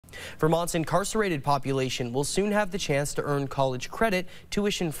Vermont's incarcerated population will soon have the chance to earn college credit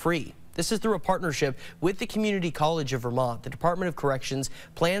tuition-free. This is through a partnership with the Community College of Vermont. The Department of Corrections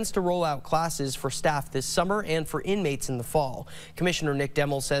plans to roll out classes for staff this summer and for inmates in the fall. Commissioner Nick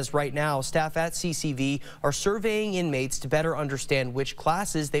Demmel says right now staff at CCV are surveying inmates to better understand which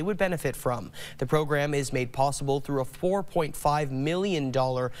classes they would benefit from. The program is made possible through a $4.5 million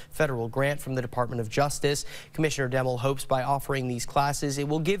federal grant from the Department of Justice. Commissioner Demmel hopes by offering these classes it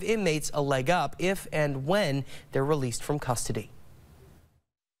will give inmates a leg up if and when they're released from custody.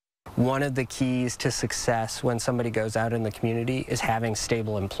 One of the keys to success when somebody goes out in the community is having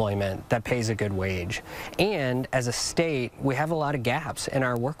stable employment that pays a good wage. And as a state, we have a lot of gaps in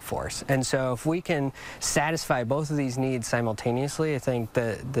our workforce. And so if we can satisfy both of these needs simultaneously, I think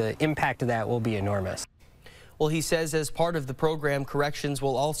the impact of that will be enormous. Well, he says as part of the program, corrections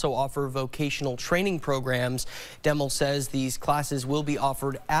will also offer vocational training programs. Demmel says these classes will be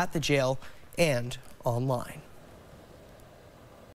offered at the jail and online.